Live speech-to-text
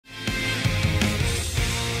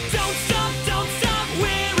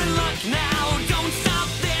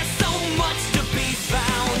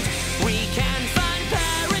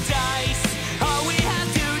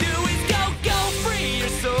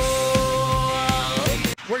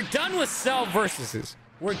We're done with cell versuses.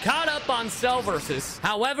 We're caught up on cell versus.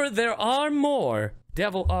 However, there are more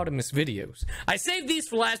Devil Artemis videos. I saved these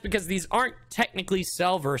for last because these aren't technically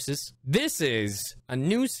cell versus. This is a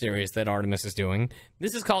new series that Artemis is doing.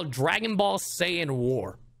 This is called Dragon Ball Saiyan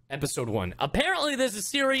War, Episode 1. Apparently, this is a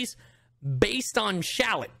series based on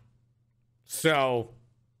SHALLOT. So,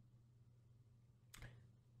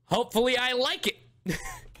 hopefully I like it.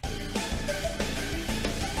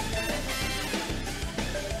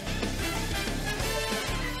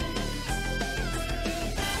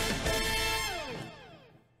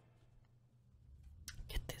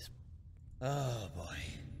 Oh boy.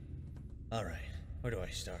 All right, where do I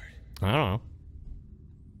start? I don't know.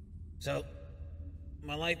 So,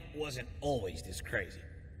 my life wasn't always this crazy.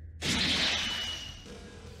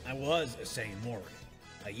 I was a Saiyan warrior.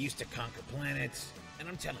 I used to conquer planets, and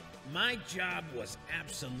I'm telling you, my job was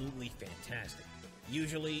absolutely fantastic.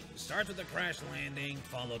 Usually starts with a crash landing,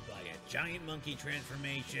 followed by a giant monkey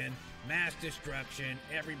transformation, mass destruction,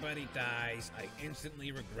 everybody dies, I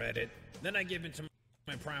instantly regret it, then I give into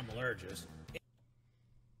my primal urges.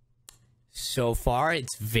 So far,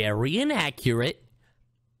 it's very inaccurate,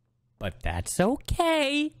 but that's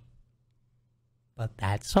okay. But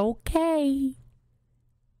that's okay.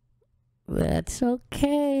 That's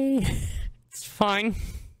okay. It's fine.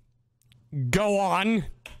 Go on.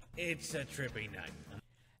 It's a trippy night.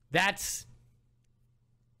 That's...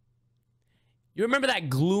 You remember that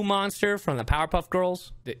glue monster from the Powerpuff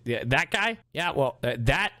Girls? That guy? Yeah, well,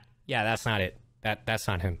 that... Yeah, that's not it. That's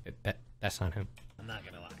not him. That's not him. I'm not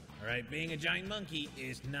gonna lie. All right, being a giant monkey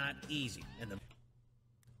is not easy. And the...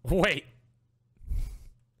 Wait.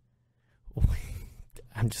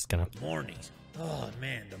 I'm just gonna... Mornings. Oh,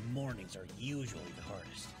 man, the mornings are usually the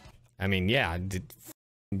hardest. I mean, yeah,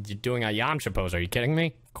 you're doing a Yamcha pose. Are you kidding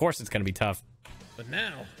me? Of course it's gonna be tough. But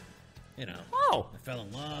now, you know, I fell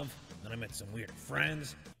in love, then I met some weird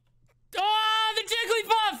friends. Oh, the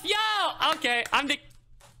Jigglypuff! Yo! Okay,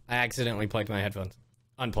 I accidentally plugged my headphones.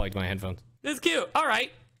 Unplugged my headphones. This is cute. All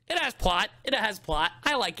right. It has plot. It has plot.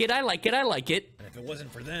 I like it. I like it. I like it. And if it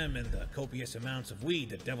wasn't for them and the copious amounts of weed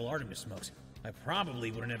that Devil Artemis smokes, I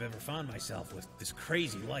probably wouldn't have ever found myself with this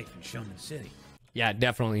crazy life in Shonen City. Yeah,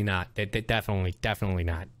 definitely not. Definitely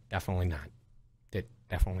not. Definitely not.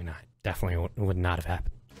 Definitely would not have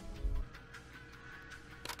happened.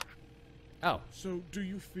 Oh. So, do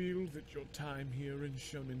you feel that your time here in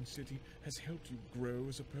Shonen City has helped you grow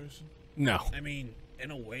as a person? No. I mean, in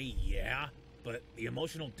a way, yeah. But the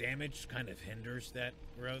emotional damage kind of hinders that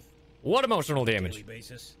growth. What emotional damage? Daily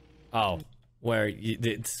basis. Oh, where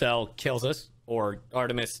the Cell kills us, or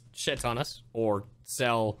Artemis shits on us, or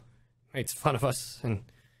Cell makes fun of us, and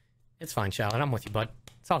it's fine, Shallow. I'm with you, bud.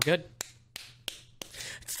 It's all good.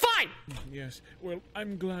 It's fine! Yes, well,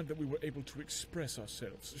 I'm glad that we were able to express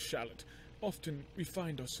ourselves, Charlotte. Often we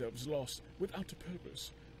find ourselves lost without a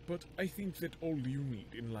purpose, but I think that all you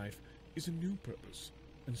need in life is a new purpose.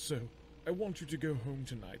 And so, I want you to go home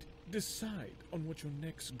tonight, decide on what your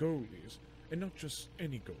next goal is, and not just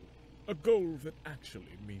any goal. A goal that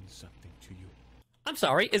actually means something to you. I'm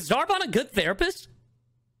sorry, is Zarbon a good therapist?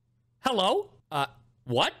 Hello?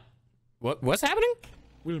 What? What's happening?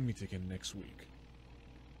 We'll meet again next week.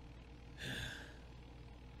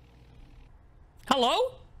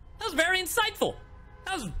 Hello? That was very insightful.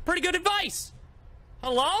 That was pretty good advice.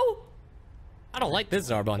 Hello? I don't like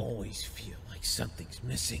this, Zarbon. I always feel like something's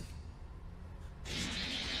missing.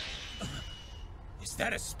 Is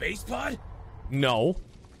that a space pod? No.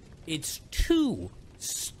 It's 2.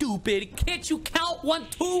 Stupid. Can't you count 1,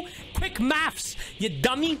 2? Quick maths, you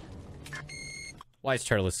dummy. Why is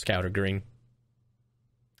Turles Scouter green?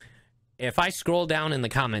 If I scroll down in the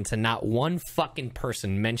comments and not one fucking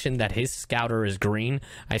person mentioned that his Scouter is green,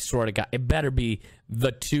 I swear to God, it better be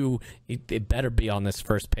the 2. It better be on this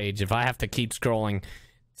first page. If I have to keep scrolling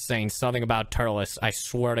saying something about Turles, I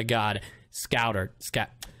swear to God, Scouter.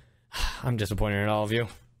 I'm disappointed in all of you.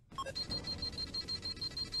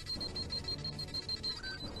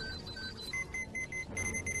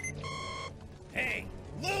 Hey,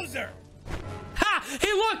 loser! Ha!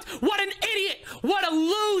 He looked! What an idiot! What a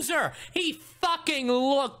loser! He fucking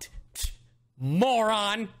looked!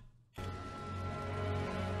 Moron!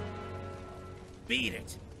 Beat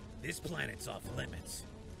it! This planet's off limits.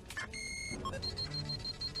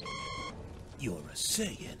 You're a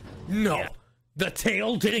Saiyan. No! Yeah. The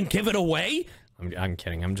tail didn't give it away? I'm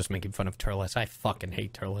kidding. I'm just making fun of Turles. I fucking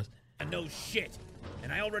hate Turles. No shit.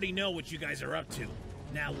 And I already know what you guys are up to.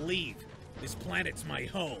 Now leave. This planet's my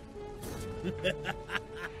home.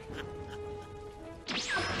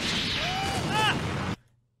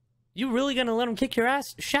 You really gonna let him kick your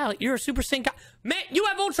ass? Shallot, you're a Super Saiyan guy. Man, you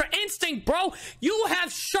have Ultra Instinct, bro. You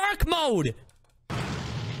have Shark Mode.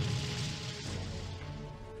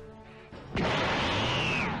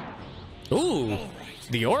 Ooh,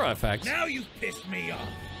 the aura effect. Now you pissed me off.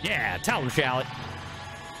 Yeah, tell him, Shallot.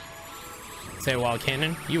 Say wild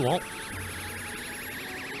cannon. You won't.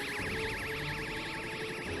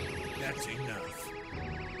 That's enough.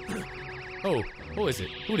 Oh, who is it?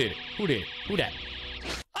 Who did it? Who did it? Who that?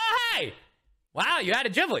 Oh, hey! Wow, you had a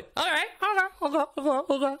giblet. All right.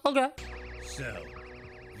 Okay. So,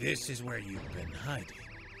 this is where you've been hiding,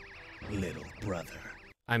 little brother.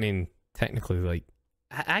 I mean, technically, like,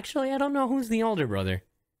 actually, I don't know who's the older brother.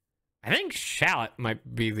 I think Shallot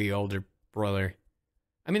might be the older brother.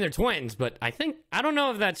 I mean, they're twins, but I don't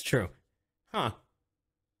know if that's true. Huh.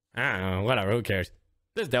 I don't know, whatever, who cares?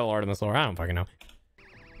 This Devil Artemis lore, I don't fucking know.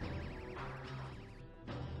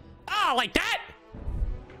 Oh, like that?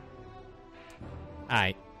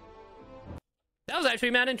 Alright. That was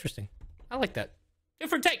actually mad interesting. I like that.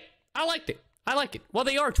 Different take. I liked it. I like it. Well,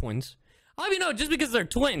 they are twins. I mean, no, just because they're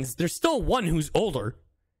twins, there's still one who's older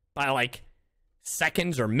by, like,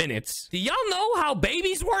 seconds or minutes. Do y'all know how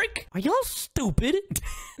babies work? Are y'all stupid?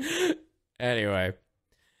 Anyway.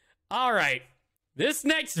 Alright. This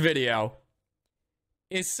next video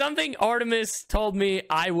is something Artemis told me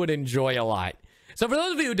I would enjoy a lot. So for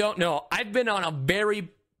those of you who don't know, I've been on a very,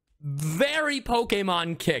 very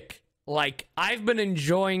Pokemon kick. Like, I've been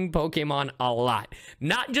enjoying Pokemon a lot.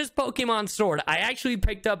 Not just Pokemon Sword. I actually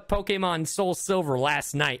picked up Pokemon Soul Silver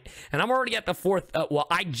last night. And I'm already at the 4th... well,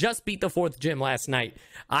 I just beat the 4th gym last night.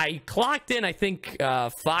 I clocked in, I think,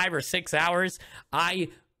 5 or 6 hours. I've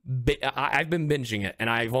been binging it, and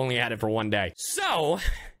I've only had it for 1 day. So,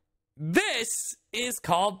 this is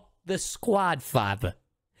called the Squad Father.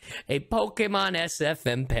 A Pokemon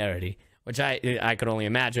SFM parody. Which I could only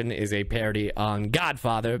imagine is a parody on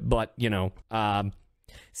Godfather, but, you know,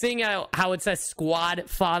 seeing how it says Squad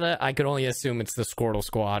Father, I could only assume it's the Squirtle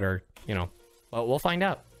Squad, or, you know, but we'll find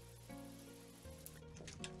out.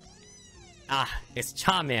 Ah, it's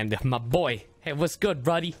Charmander, my boy. Hey, what's good,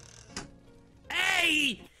 buddy?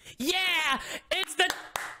 Hey! Yeah! It's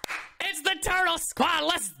the Turtle Squad,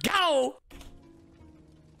 let's go!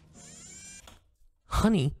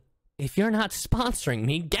 Honey, if you're not sponsoring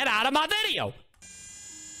me, get out of my video!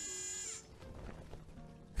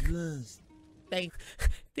 Bless. Thank.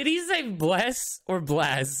 Did he say bless or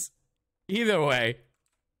bless? Either way.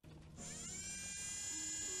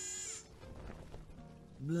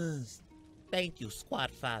 Bless. Thank you, Squad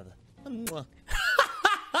Father. Mwah.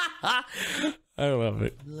 I love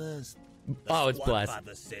it. Bless. Oh, it's blessed.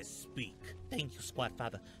 Father says speak. Thank you, Squad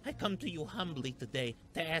Father. I come to you humbly today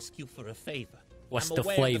to ask you for a favor. What's I'm the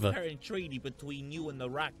aware flavor? of the current treaty between you and the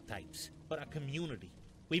rock types, but our community.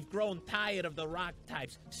 We've grown tired of the rock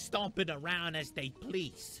types stomping around as they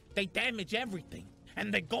please. They damage everything,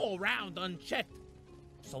 and they go around unchecked.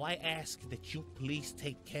 So I ask that you please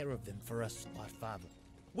take care of them for us, Squad Father.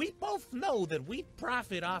 We both know that we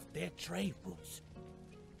profit off their trade routes.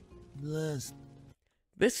 Blessed.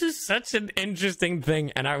 This is such an interesting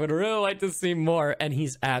thing, and I would really like to see more, and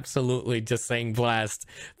he's absolutely just saying blast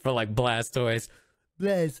for, like, Blastoise.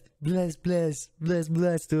 Blast, blast, blast, blast,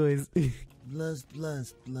 Blastoise. Blast,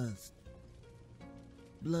 blast, blast.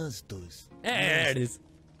 Blastoise. There it is.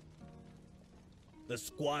 The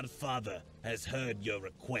Squad Father has heard your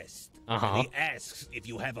request. Uh-huh. And he asks if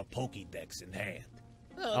you have a Pokédex in hand.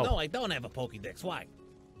 Oh, no, I don't have a Pokédex. Why?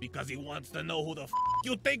 Because he wants to know who the f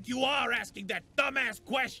you think you are asking that dumbass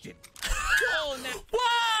question.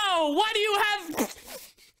 Whoa! Why do you have...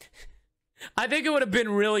 I think it would have been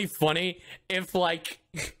really funny if, like...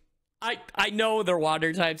 I know they're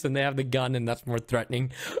water types and they have the gun and that's more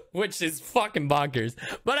threatening, which is fucking bonkers.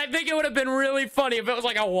 But I think it would have been really funny if it was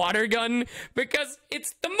like a water gun, because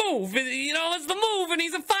it's the move, you know, it's the move, and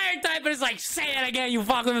he's a fire type, and it's like, say it again, you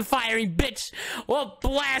fucking firing bitch. We'll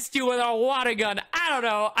blast you with our water gun. I don't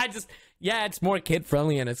know. Yeah, it's more kid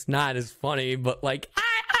friendly and it's not as funny, but like, I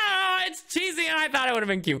don't know, it's cheesy and I thought it would have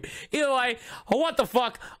been cute. Either way, what the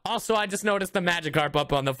fuck? Also, I just noticed the Magikarp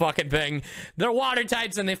up on the fucking thing. They're water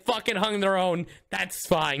types and they fucking hung their own. That's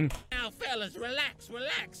fine. Now, fellas, relax,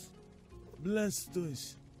 relax.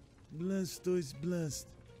 Blastoise. Blastoise, blast.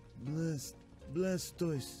 Blast.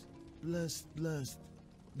 Blastoise. Blast, blast.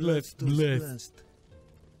 Blastoise, blast.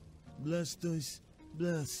 Blastoise,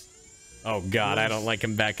 blast. Oh god, I don't like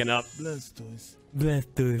him backing up. Blastoise.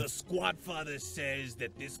 Blastoise. The Squad Father says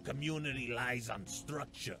that this community lies on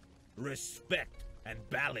structure, respect, and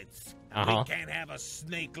balance. We can't have a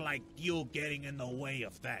snake like you getting in the way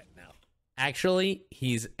of that now. Actually,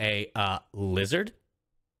 he's a lizard.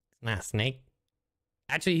 Not a snake.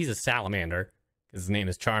 Actually, he's a salamander. His name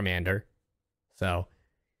is Charmander. So,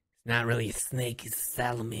 it's not really a snake, it's a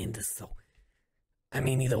salamander. So, I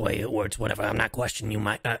mean, either way, it works, whatever. I'm not questioning you,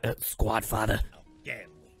 my squad father. Oh, damn.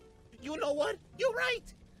 You know what? You're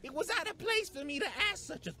right. It was out of place for me to ask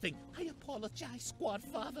such a thing. I apologize, squad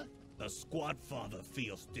father. The squad father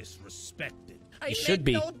feels disrespected. I should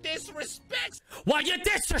be. No disrespect. Why, you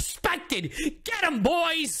disrespected! Get him,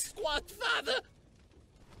 boys! Squad father.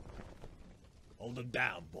 Hold him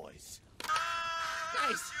down, boys.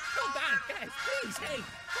 Guys, hold on, guys, please, hey,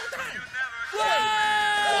 hold on.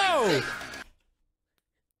 Whoa!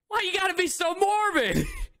 Why you gotta be so morbid?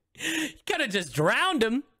 You could have just drowned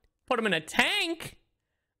him, put him in a tank.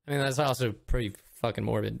 I mean, that's also pretty fucking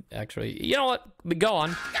morbid, actually. You know what? Go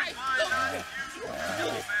on. Guys, no.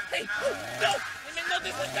 Hey, no, no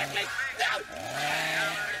disrespect, like, no.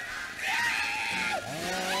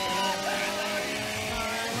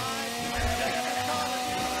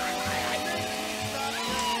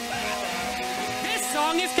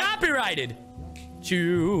 Song is copyrighted.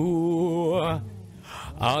 Chew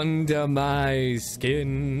under my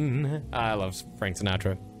skin. I love Frank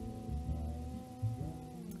Sinatra.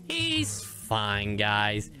 He's fine,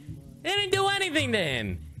 guys. They didn't do anything to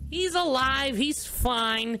him. He's alive. He's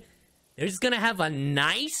fine. They're just gonna have a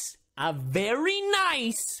very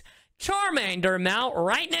nice Charmander mount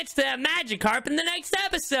right next to that Magikarp in the next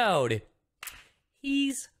episode.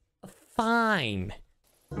 He's fine.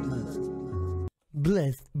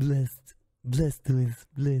 Blessed, blessed, blessed, blessed,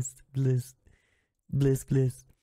 blessed, blessed, blessed.